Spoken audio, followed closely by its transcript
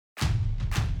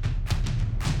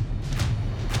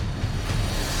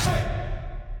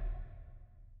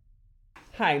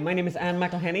Hi, my name is Anne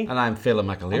McElhenney. And I'm Phelim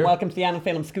McAleer. And welcome to the Anne and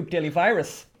Phelim Scoop Daily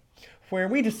Virus, where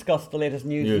we discuss the latest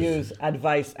news, views,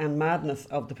 advice and madness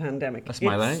of the pandemic. That's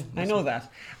my line. I know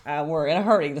that. We're in a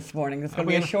hurry this morning. It's going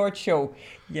to be a short show.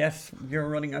 Yes, you're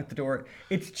running out the door.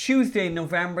 It's Tuesday,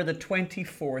 November the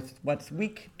 24th. What's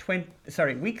week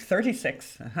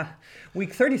 36.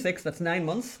 Week 36, that's 9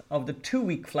 months of the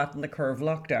 2-week flatten the curve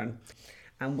lockdown.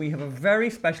 And we have a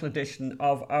very special edition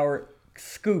of our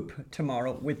Scoop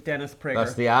tomorrow with Dennis Prager.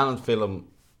 That's the Anne and Phelim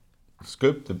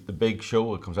Scoop, the big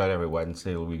show. It comes out every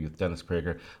Wednesday. It'll be with Dennis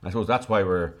Prager. And I suppose that's why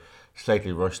we're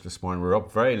slightly rushed this morning. We were up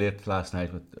very late last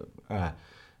night with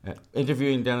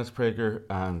interviewing Dennis Prager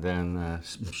and then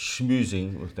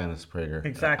schmoozing with Dennis Prager.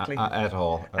 Exactly. At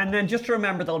all. And then just to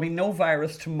remember, there'll be no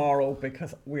virus tomorrow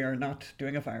because we are not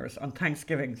doing a virus on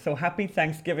Thanksgiving. So happy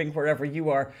Thanksgiving wherever you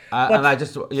are. So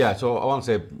I want to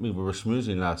say we were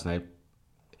schmoozing last night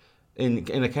in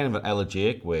a kind of an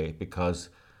elegiac way because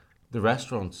the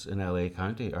restaurants in LA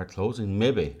County are closing.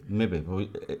 Maybe, but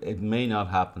it may not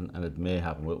happen, and it may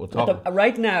happen. We'll talk.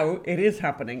 Right now, it is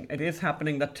happening. It is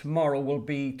happening that tomorrow,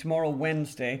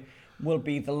 Wednesday, will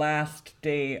be the last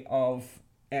day of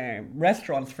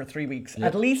restaurants for 3 weeks. Yeah.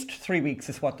 At least 3 weeks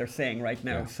is what they're saying right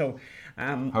now. Yeah. So,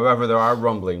 however, there are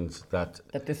rumblings that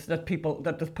there's a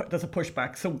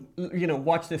pushback. So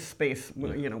watch this space.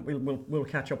 We'll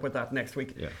catch up with that next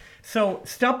week. Yeah. So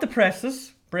stop the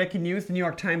presses. Breaking news, the New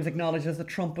York Times acknowledges that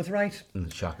Trump was right.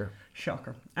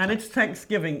 Shocker. And it's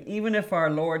Thanksgiving, even if our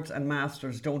lords and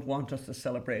masters don't want us to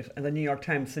celebrate. And the New York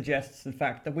Times suggests, in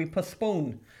fact, that we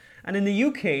postpone. And in the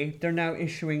UK, they're now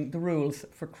issuing the rules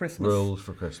for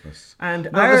Christmas. And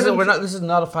Ireland, this is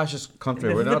not a fascist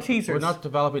country. We're not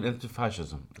developing into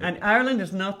fascism. And Ireland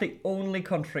is not the only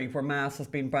country where mass has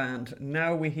been banned.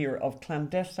 Now we hear of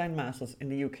clandestine masses in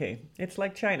the UK. It's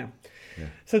like China. Yeah.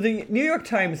 So the New York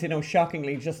Times,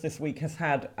 shockingly, just this week has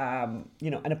had, an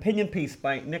opinion piece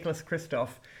by Nicholas Kristof,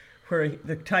 where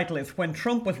the title is "When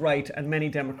Trump Was Right and Many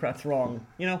Democrats Wrong."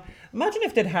 Imagine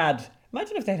if they'd had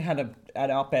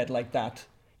an op-ed like that,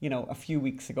 a few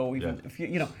weeks ago, even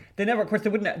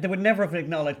they would never have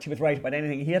acknowledged he was right about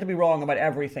anything. He had to be wrong about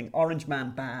everything. Orange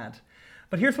man bad.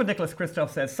 But here's what Nicholas Kristof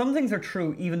says. Some things are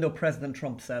true even though President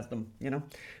Trump says them,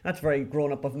 That's very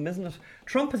grown-up of him, isn't it?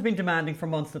 Trump has been demanding for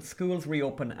months that schools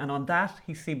reopen, and on that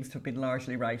he seems to have been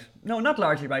largely right. No, not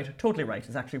largely right, totally right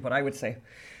is actually what I would say.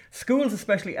 Schools,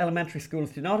 especially elementary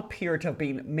schools, do not appear to have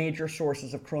been major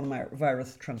sources of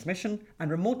coronavirus transmission,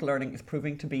 and remote learning is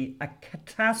proving to be a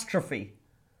catastrophe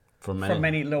for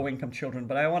many low-income children.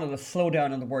 But I wanted to slow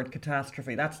down on the word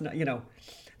catastrophe. That's not,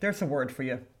 there's a word for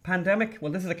you. Pandemic,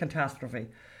 well, this is a catastrophe.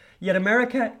 Yet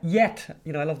America,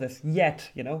 I love this,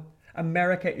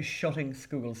 America is shutting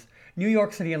schools. New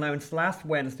York City announced last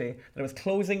Wednesday that it was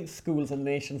closing schools in the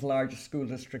nation's largest school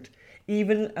district,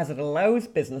 even as it allows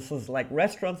businesses like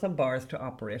restaurants and bars to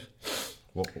operate.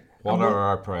 What are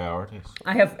our priorities?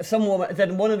 I have some woman,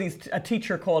 then one of these, a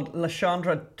teacher called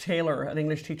LaShondra Taylor, an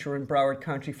English teacher in Broward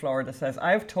County, Florida, says,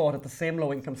 "I have taught at the same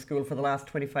low-income school for the last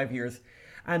 25 years,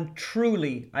 and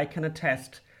truly I can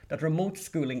attest that remote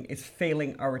schooling is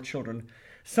failing our children.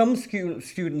 Some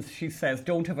students, she says,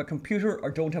 don't have a computer or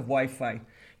don't have Wi-Fi.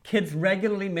 Kids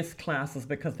regularly miss classes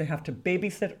because they have to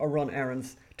babysit or run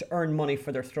errands to earn money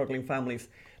for their struggling families.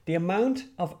 The amount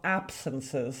of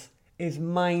absences is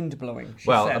mind-blowing," she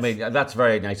says. I mean, that's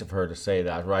very nice of her to say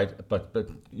that, right? But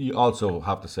you also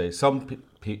have to say some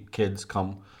kids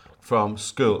come from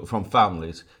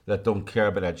families that don't care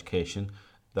about education,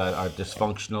 that are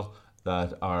dysfunctional,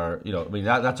 that are,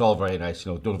 that's all very nice.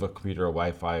 Don't have a computer or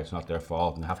Wi-Fi, it's not their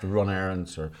fault, and they have to run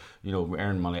errands or,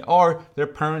 earn money. Or their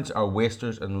parents are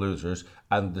wasters and losers,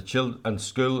 and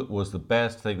school was the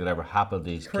best thing that ever happened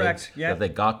to these kids. Yeah. That they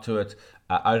got to it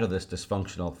out of this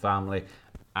dysfunctional family,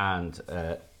 and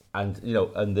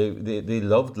they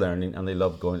loved learning and they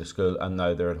loved going to school, and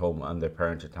now they're at home and their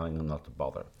parents are telling them not to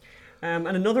bother. And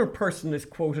another person is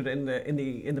quoted in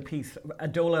the piece,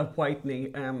 Adola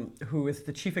Whitney, who is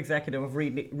the chief executive of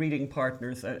Reading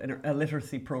Partners, a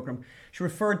literacy program. She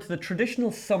referred to the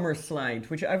traditional summer slide,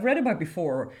 which I've read about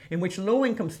before, in which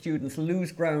low-income students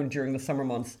lose ground during the summer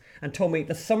months, and told me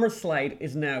the summer slide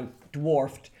is now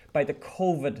dwarfed by the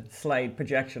COVID slide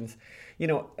projections.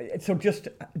 So just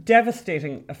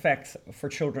devastating effects for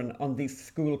children on these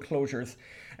school closures.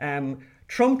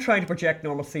 Trump trying to project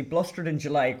normalcy blustered in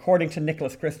July, according to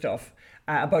Nicholas Kristof,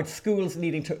 about schools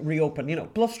needing to reopen.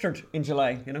 Blustered in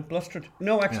July, blustered.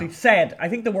 No, actually said, I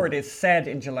think the word is said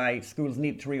in July, schools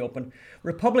need to reopen.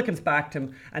 Republicans backed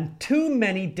him, and too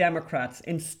many Democrats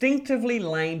instinctively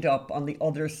lined up on the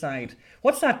other side.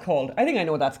 What's that called? I think I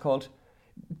know what that's called.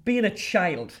 Being a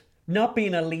child, not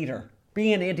being a leader.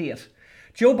 Be an idiot.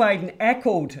 Joe Biden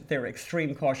echoed their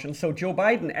extreme caution. So Joe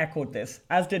Biden echoed this,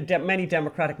 as did many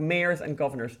Democratic mayors and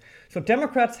governors. So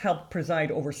Democrats helped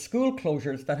preside over school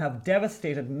closures that have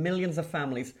devastated millions of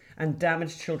families and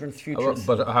damaged children's futures.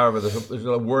 But however, there's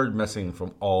a word missing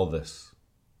from all this.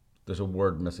 There's a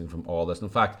word missing from all this. In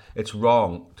fact, it's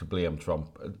wrong to blame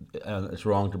Trump, and it's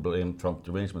wrong to blame Trump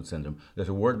derangement syndrome. There's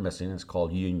a word missing, it's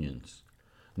called unions.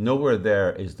 Nowhere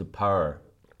there is the power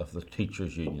of the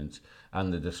teachers' unions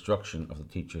and the destruction of the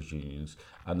teachers' unions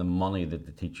and the money that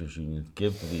the teachers' unions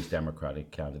give to these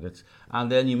Democratic candidates.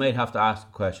 And then you might have to ask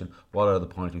the question, what are the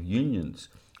point of unions?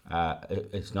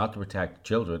 It's not to protect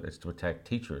children, it's to protect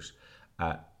teachers.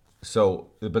 So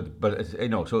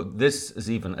this is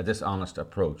even a dishonest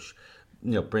approach,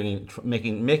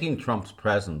 making Trump's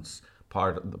presence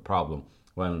part of the problem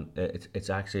when it's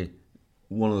actually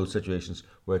one of those situations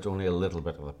where it's only a little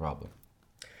bit of the problem.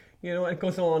 It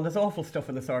goes on. There's awful stuff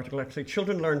in this article, actually.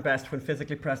 Children learn best when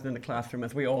physically present in the classroom,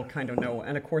 as we all kind of know.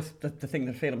 And, of course, the thing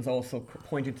that Phelim's also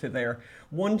pointed to there,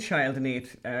 one child in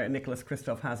 8, Nicholas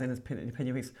Kristof has in his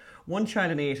opinion piece, one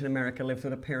child in 8 in America lives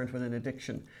with a parent with an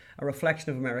addiction, a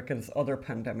reflection of America's other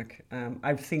pandemic.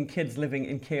 I've seen kids living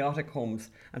in chaotic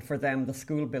homes, and for them, the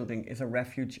school building is a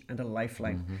refuge and a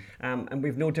lifeline. And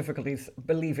we've no difficulties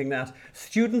believing that.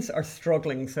 Students are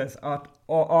struggling, says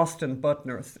Austin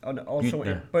Butner,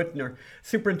 Butner,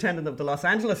 superintendent of the Los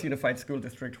Angeles Unified School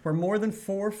District, where more than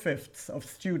 4/5 of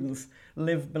students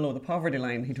live below the poverty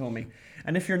line, he told me.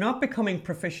 And if you're not becoming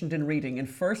proficient in reading in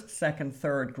 1st, 2nd,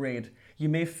 3rd grade, you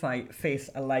may face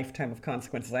a lifetime of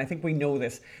consequences. I think we know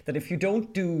this, that if you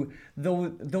don't do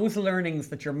those learnings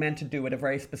that you're meant to do at a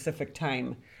very specific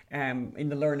time in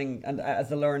the learning, and as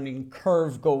the learning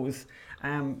curve goes,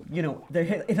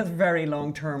 it has very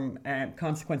long-term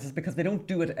consequences because they don't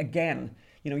do it again.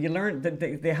 You learn that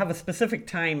they have a specific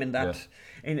time in that,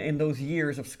 in those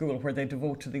years of school where they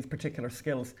devote to these particular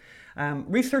skills.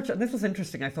 Research, and this was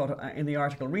interesting, I thought, in the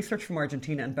article, research from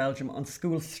Argentina and Belgium on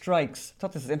school strikes. I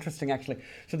thought this was interesting, actually.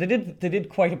 So they did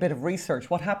quite a bit of research.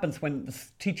 What happens when the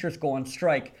teachers go on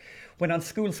strike? When on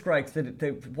school strikes,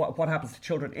 what happens to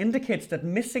children indicates that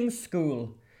missing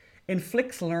school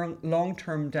inflicts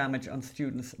long-term damage on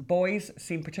students. Boys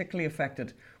seem particularly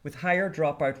affected, with higher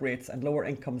dropout rates and lower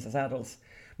incomes as adults.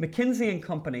 McKinsey and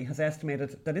Company has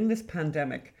estimated that in this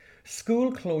pandemic,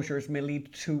 school closures may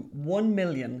lead to 1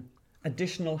 million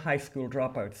additional high school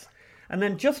dropouts. And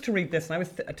then just to read this, and I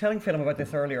was telling Phelim about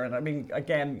this earlier, and I mean,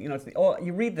 again,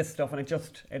 you read this stuff and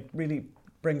it really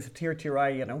brings a tear to your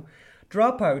eye,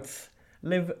 Dropouts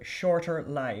live shorter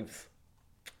lives.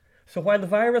 So while the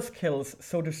virus kills,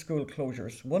 so do school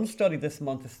closures. One study this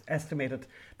month has estimated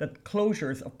that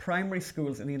closures of primary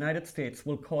schools in the United States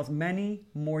will cause many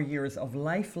more years of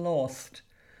life lost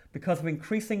because of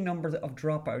increasing numbers of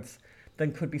dropouts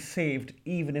than could be saved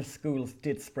even if schools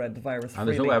did spread the virus freely.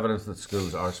 And there's no evidence that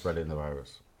schools are spreading the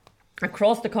virus.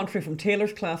 Across the country, from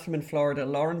Taylor's classroom in Florida,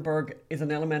 Lauren Berg is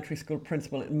an elementary school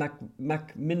principal in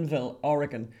McMinnville,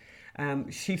 Oregon.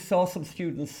 She saw some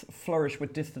students flourish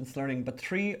with distance learning, but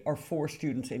 3 or 4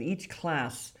 students in each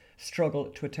class struggle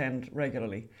to attend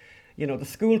regularly. The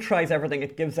school tries everything.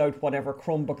 It gives out whatever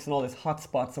Chromebooks and all this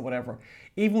hotspots or whatever.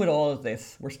 Even with all of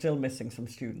this, we're still missing some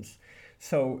students.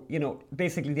 So,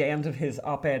 basically the end of his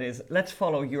op-ed is, let's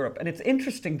follow Europe. And it's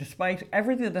interesting, despite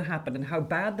everything that happened and how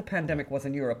bad the pandemic was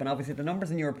in Europe, and obviously the numbers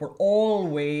in Europe were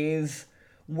always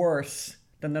worse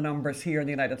than the numbers here in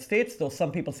the United States, though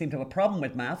some people seem to have a problem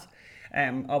with math.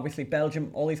 Obviously Belgium,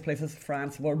 all these places,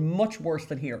 France, were much worse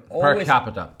than here. Per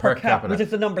capita. Which is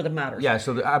the number that matters. Yeah,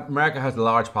 so America has a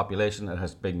large population, it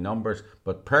has big numbers,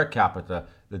 but per capita,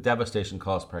 the devastation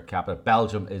caused per capita,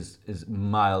 Belgium is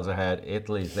miles ahead,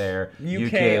 Italy's there,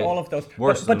 UK, all of those.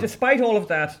 But despite all of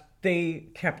that, they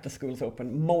kept the schools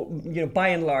open. By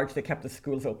and large, they kept the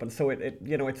schools open. So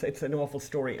it's an awful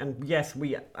story. And yes,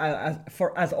 we,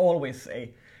 as always,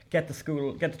 say, get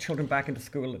the children back into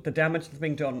school. The damage that's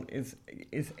being done is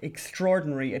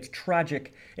extraordinary. It's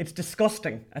tragic. It's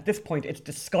disgusting. At this point, it's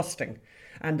disgusting.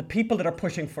 And the people that are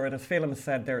pushing for it, as Phelim has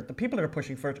said there, the people that are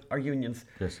pushing for it are unions.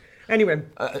 Yes. Anyway.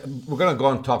 We're going to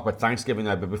go and talk about Thanksgiving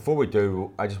now, but before we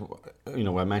do, I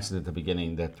mentioned at the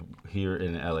beginning that here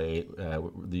in LA,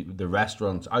 the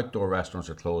restaurants, outdoor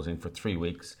restaurants are closing for 3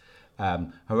 weeks.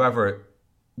 However,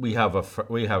 we have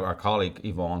our colleague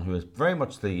Yvonne, who is very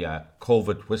much the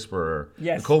COVID whisperer.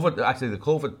 Yes. The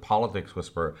COVID politics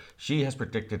whisperer. She has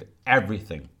predicted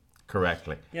everything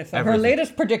correctly. Yes, and her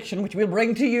latest prediction, which we'll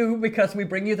bring to you because we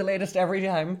bring you the latest every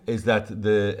time, is that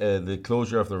the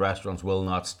closure of the restaurants will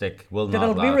not stick, will not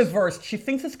it'll last. be reversed. She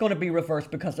thinks it's going to be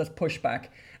reversed because there's pushback.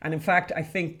 And in fact, I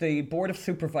think the Board of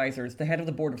Supervisors, the head of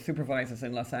the Board of Supervisors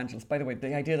in Los Angeles, by the way,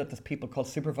 the idea that there's people called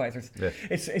supervisors,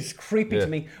 it's creepy to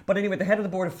me. But anyway, the head of the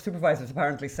Board of Supervisors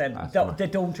apparently said they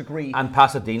don't agree. And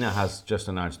Pasadena has just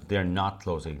announced they're not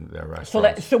closing their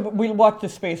restaurants. So we'll watch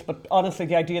this space, but honestly,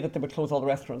 the idea that they would close all the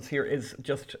restaurants here is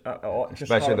just especially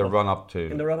horrible. in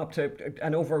the run up to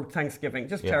and over Thanksgiving,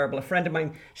 just terrible. A friend of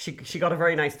mine, she got a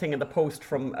very nice thing in the post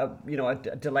from a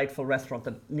delightful restaurant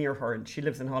near her, and she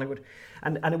lives in Hollywood,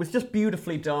 and it was just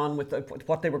beautifully done with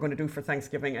what they were going to do for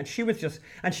Thanksgiving. And she was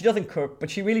and she doesn't cook, but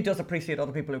she really does appreciate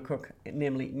other people who cook,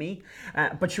 namely me.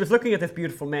 But she was looking at this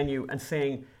beautiful menu and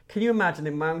saying, can you imagine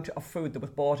the amount of food that was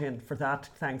bought in for that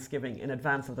Thanksgiving in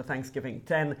advance of the Thanksgiving,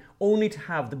 then only to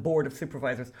have the Board of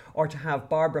Supervisors or to have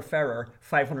Barbara Ferrer,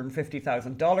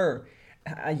 $550,000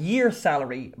 a year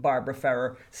salary, Barbara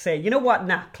Ferrer, say, you know what,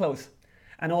 nah, close.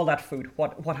 And all that food,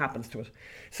 what happens to it?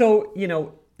 So,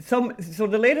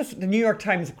 the New York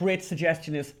Times great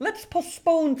suggestion is, let's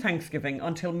postpone Thanksgiving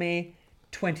until May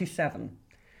 27.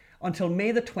 Until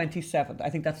May the 27th. I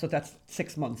think that's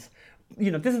 6 months.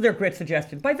 This is their great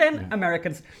suggestion. By then,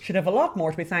 Americans should have a lot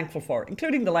more to be thankful for,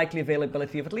 including the likely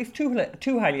availability of at least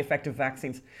two highly effective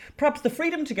vaccines, perhaps the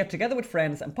freedom to get together with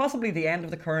friends, and possibly the end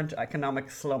of the current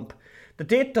economic slump. The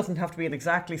date doesn't have to be in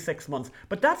exactly 6 months,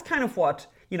 but that's kind of what,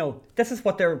 this is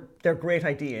what their great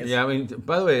idea is. Yeah, I mean,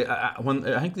 by the way,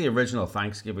 I think the original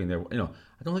Thanksgiving, I don't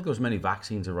think there was many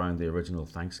vaccines around the original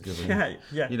Thanksgiving.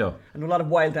 Yeah. And a lot of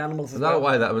wild animals as well.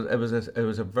 It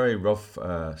was a very rough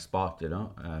spot,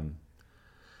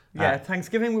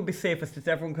 Thanksgiving would be safest if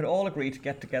everyone could all agree to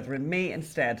get together in May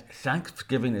instead.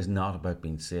 Thanksgiving is not about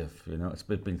being safe, It's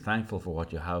about being thankful for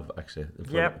what you have, actually,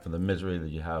 for the misery that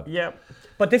you have. Yeah,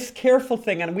 but this careful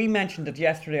thing, and we mentioned it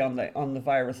yesterday on the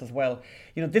virus as well.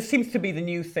 This seems to be the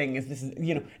new thing. Is this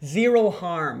zero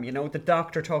harm? The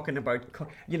doctor talking about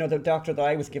the doctor that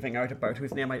I was giving out about,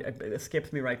 whose name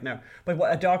escapes me right now. But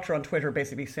a doctor on Twitter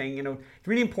basically saying it's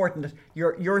really important that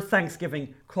your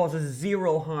Thanksgiving causes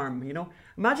zero harm.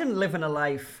 Imagine living a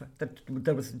life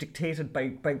that was dictated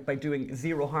by doing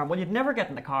zero harm. Well, you'd never get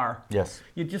in the car. Yes.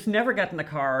 You'd just never get in the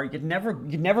car. You'd never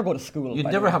go to school. You'd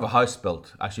never have a house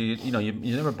built. Actually, you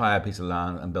never buy a piece of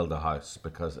land and build a house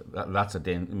because that's a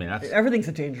danger. I mean, everything's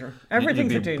a danger.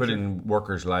 Everything's a danger. You'd be putting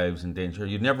workers' lives in danger.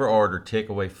 You'd never order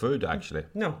takeaway food, actually.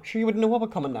 No, sure, you wouldn't know what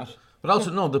would come in that. But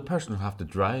also, no, the person would have to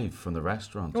drive from the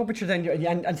restaurant. Oh, but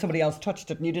and somebody else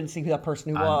touched it, and you didn't see who that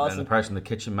person was. And the person in the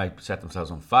kitchen might set themselves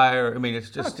on fire. I mean,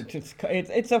 it's just...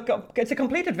 It's a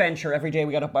complete adventure every day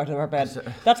we get up out of our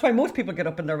bed. That's why most people get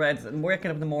up in their beds and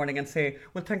waking up in the morning and say,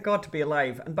 well, thank God to be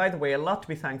alive. And by the way, a lot to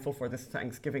be thankful for this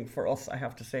Thanksgiving for us, I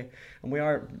have to say. And we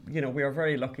are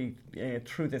very lucky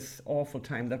through this awful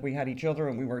time that we had each other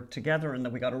and we were together and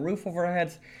that we got a roof over our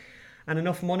heads. And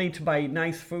enough money to buy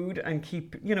nice food and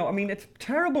keep, it's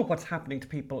terrible what's happening to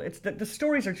people. It's the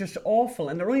stories are just awful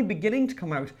and they're only beginning to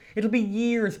come out. It'll be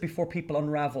years before people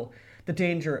unravel the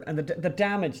danger and the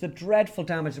damage, the dreadful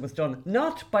damage that was done,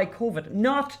 not by COVID,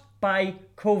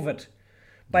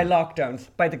 by lockdowns,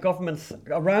 by the governments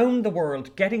around the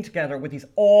world getting together with these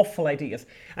awful ideas.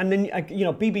 And then,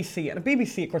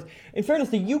 BBC, of course, in fairness,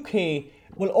 the UK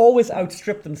will always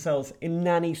outstrip themselves in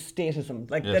nanny statism.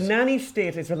 The nanny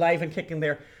state is alive and kicking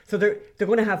there. So they've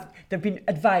been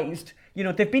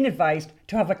advised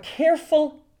to have a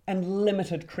careful and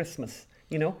limited Christmas,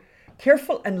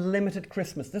 Careful and limited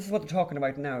Christmas. This is what they're talking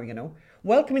about now,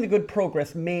 Welcoming the good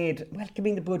progress made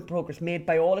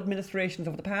by all administrations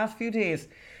over the past few days,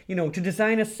 to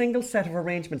design a single set of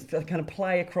arrangements that can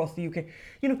apply across the UK.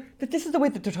 That this is the way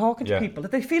that they're talking to people,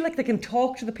 that they feel like they can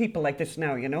talk to the people like this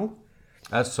now,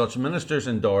 As such, ministers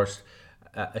endorsed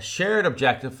a shared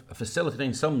objective of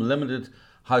facilitating some limited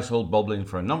household bubbling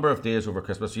for a number of days over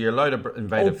Christmas. So you're allowed to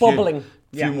invite a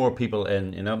few more people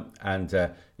in, and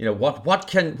what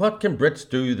can Brits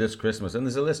do this Christmas? And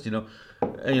there's a list,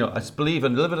 I believe a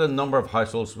limited number of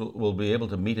households will be able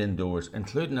to meet indoors,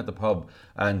 including at the pub,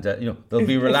 and they'll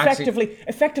be relaxing.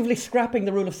 Effectively scrapping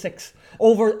the rule of 6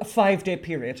 over a 5-day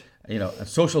period.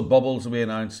 Social bubbles will be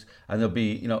announced, and there'll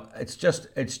be, it's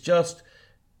just.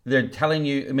 They're telling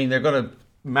you, they're going to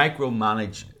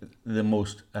micromanage the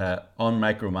most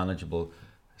unmicromanageable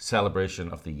celebration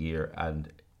of the year.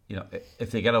 And,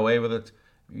 if they get away with it,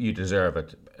 you deserve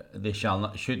it. They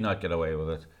should not get away with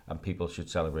it, and people should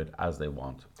celebrate as they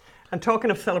want. And talking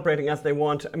of celebrating as they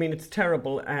want, it's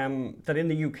terrible that in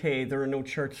the UK there are no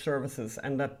church services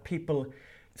and that people,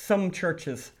 some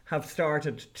churches have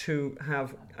started to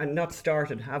have, and not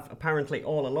started, have apparently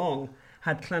all along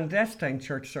had clandestine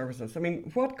church services. I mean,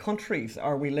 what countries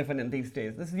are we living in these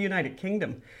days? This is the United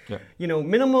Kingdom. Yeah. You know,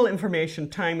 minimal information,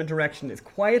 time and direction is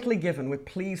quietly given with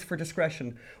pleas for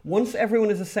discretion. Once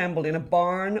everyone is assembled in a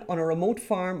barn on a remote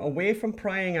farm away from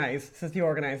prying eyes, says the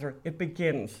organiser, it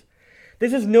begins.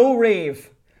 This is no rave,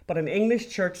 but an English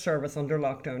church service under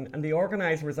lockdown, and the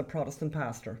organiser is a Protestant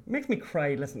pastor. It makes me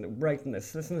cry writing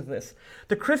this. Listen to this.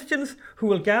 The Christians who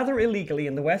will gather illegally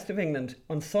in the west of England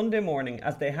on Sunday morning,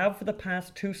 as they have for the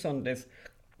past 2 Sundays,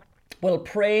 will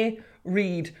pray,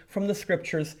 read from the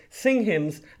scriptures, sing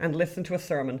hymns, and listen to a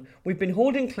sermon. We've been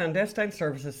holding clandestine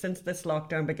services since this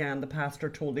lockdown began, the pastor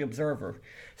told the Observer,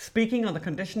 speaking on the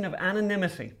condition of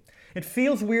anonymity. It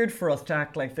feels weird for us to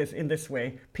act like this in this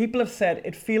way. People have said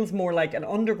it feels more like an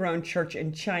underground church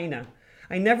in China.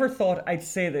 I never thought I'd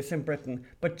say this in Britain,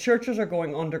 but churches are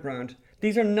going underground.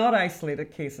 These are not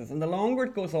isolated cases, and the longer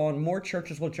it goes on, more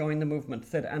churches will join the movement,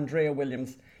 said Andrea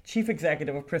Williams, Chief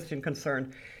Executive of Christian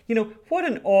Concern. You know, what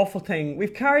an awful thing.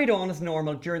 We've carried on as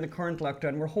normal during the current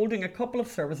lockdown. We're holding a couple of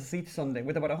services each Sunday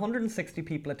with about 160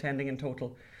 people attending in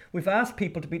total. We've asked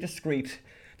people to be discreet.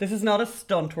 This is not a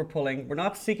stunt we're pulling. We're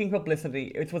not seeking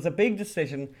publicity. It was a big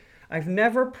decision. I've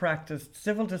never practiced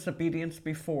civil disobedience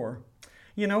before.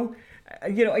 What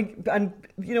a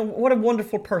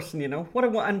wonderful person, and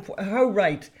how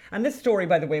right. And this story,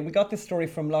 by the way, we got this story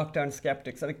from Lockdown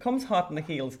Skeptics, and it comes hot on the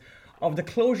heels of the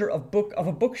closure of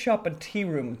a bookshop and tea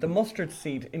room, the Mustard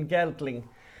Seed in Geldling,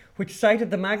 which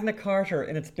cited the Magna Carta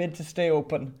in its bid to stay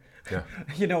open. Yeah.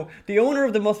 The owner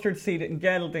of the Mustard Seed in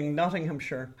Gelding,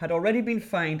 Nottinghamshire, had already been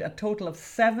fined a total of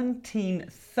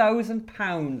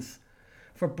 £17,000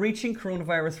 for breaching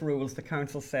coronavirus rules, the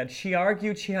council said. She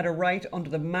argued she had a right under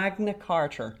the Magna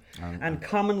Carta and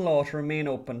common law to remain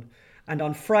open. And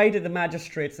on Friday, the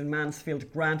magistrates in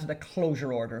Mansfield granted a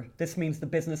closure order. This means the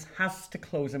business has to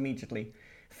close immediately.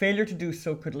 Failure to do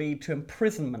so could lead to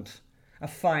imprisonment, a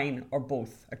fine, or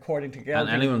both, according to Gelding. And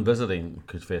anyone visiting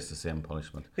could face the same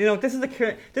punishment. This is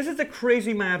the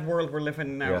crazy mad world we're living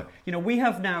in now. Yeah. We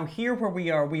have now, here where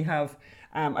we are, we have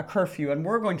a curfew, and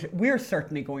we're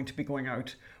certainly going to be going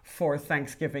out for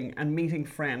Thanksgiving and meeting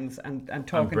friends and talking to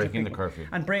people. And breaking the curfew.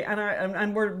 And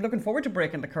we're looking forward to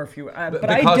breaking the curfew. But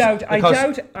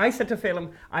I said to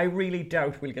Phelim, I really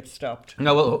doubt we'll get stopped.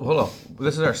 No, well, hold on.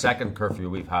 This is our second curfew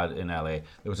we've had in LA.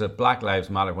 There was a Black Lives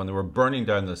Matter, when they were burning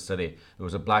down the city, there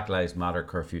was a Black Lives Matter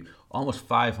curfew. Almost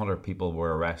 500 people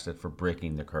were arrested for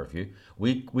breaking the curfew.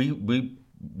 We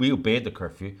obeyed the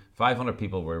curfew. 500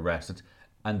 people were arrested.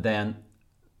 And then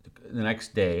the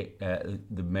next day,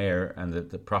 the mayor and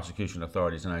the prosecution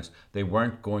authorities announced they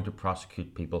weren't going to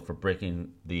prosecute people for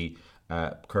breaking the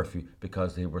curfew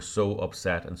because they were so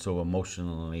upset and so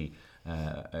emotionally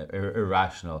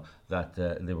irrational that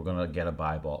they were going to get a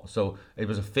bywall. So it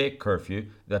was a fake curfew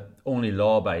that only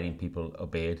law-abiding people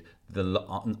obeyed. The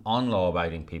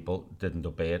unlaw-abiding people didn't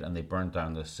obey it, and they burned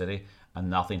down the city, and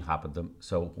nothing happened to them.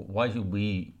 So why should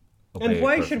we obey? And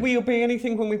why should we obey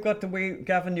anything when we've got the way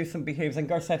Gavin Newsom behaves and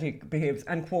Garcetti behaves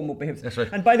and Cuomo behaves? That's right.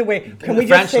 And by the way, can we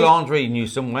French just say... Laundry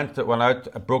Newsom went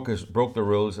out, broke the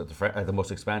rules at the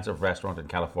most expensive restaurant in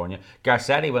California.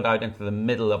 Garcetti went out into the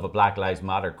middle of a Black Lives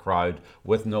Matter crowd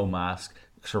with no mask,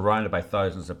 surrounded by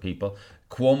thousands of people.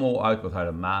 Cuomo out without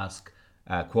a mask.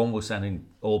 Cuomo sending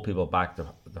old people back to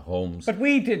the homes. But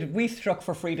we struck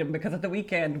for freedom because at the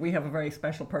weekend we have a very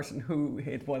special person who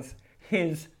it was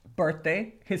his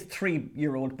birthday, his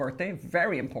 3-year-old birthday,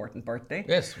 very important birthday.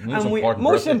 Yes, one of the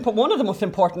most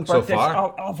important birthdays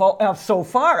so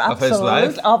far, of his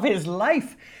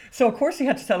life. So of course he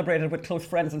had to celebrate it with close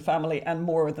friends and family and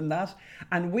more than that.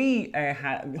 And we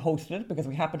hosted it because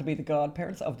we happened to be the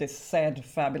godparents of this said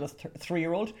fabulous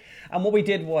 3-year-old. And what we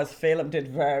did was, Phelim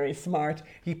did very smart.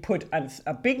 He put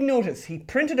a big notice. He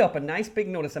printed up a nice big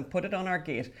notice and put it on our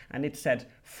gate. And it said,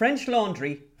 French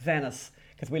Laundry, Venice.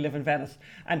 Because we live in Venice,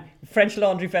 and French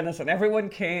Laundry Venice, and everyone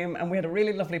came, and we had a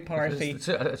really lovely party.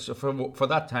 For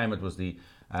that time, it was the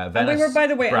Venice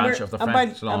branch of the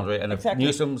French Laundry, and exactly. If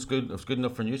Newsom's good, it was good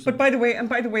enough for Newsom. But by the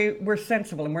way, we're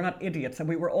sensible and we're not idiots, and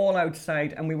we were all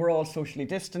outside, and we were all socially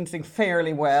distancing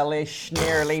fairly well-ish,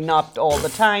 nearly, not all the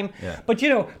time. Yeah. But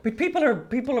people are.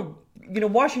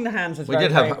 Washing the hands is we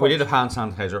did have hand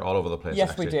sanitizer all over the place.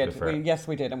 Yes, we did. Yes,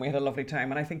 we did, and we had a lovely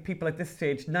time. And I think people at this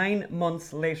stage, 9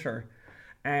 months later,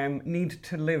 need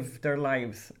to live their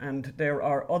lives, and there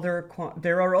are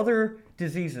other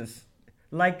diseases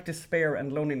like despair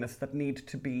and loneliness that need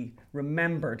to be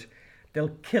remembered.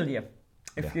 They'll kill you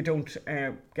if you don't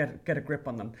get a grip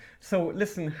on them. So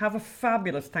listen, have a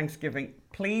fabulous Thanksgiving,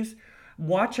 please.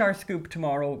 Watch our scoop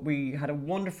tomorrow. We had a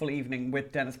wonderful evening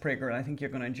with Dennis Prager, and I think you're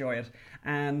going to enjoy it.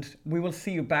 And we will see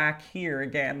you back here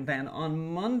again then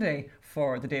on Monday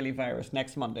for the Daily Virus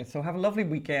next Monday. So have a lovely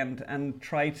weekend and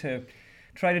try to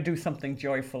do something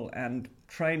joyful and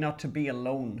try not to be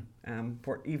alone.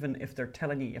 For even if they're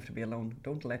telling you have to be alone,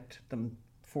 don't let them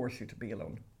force you to be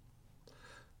alone.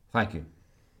 Thank you.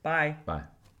 Bye. Bye.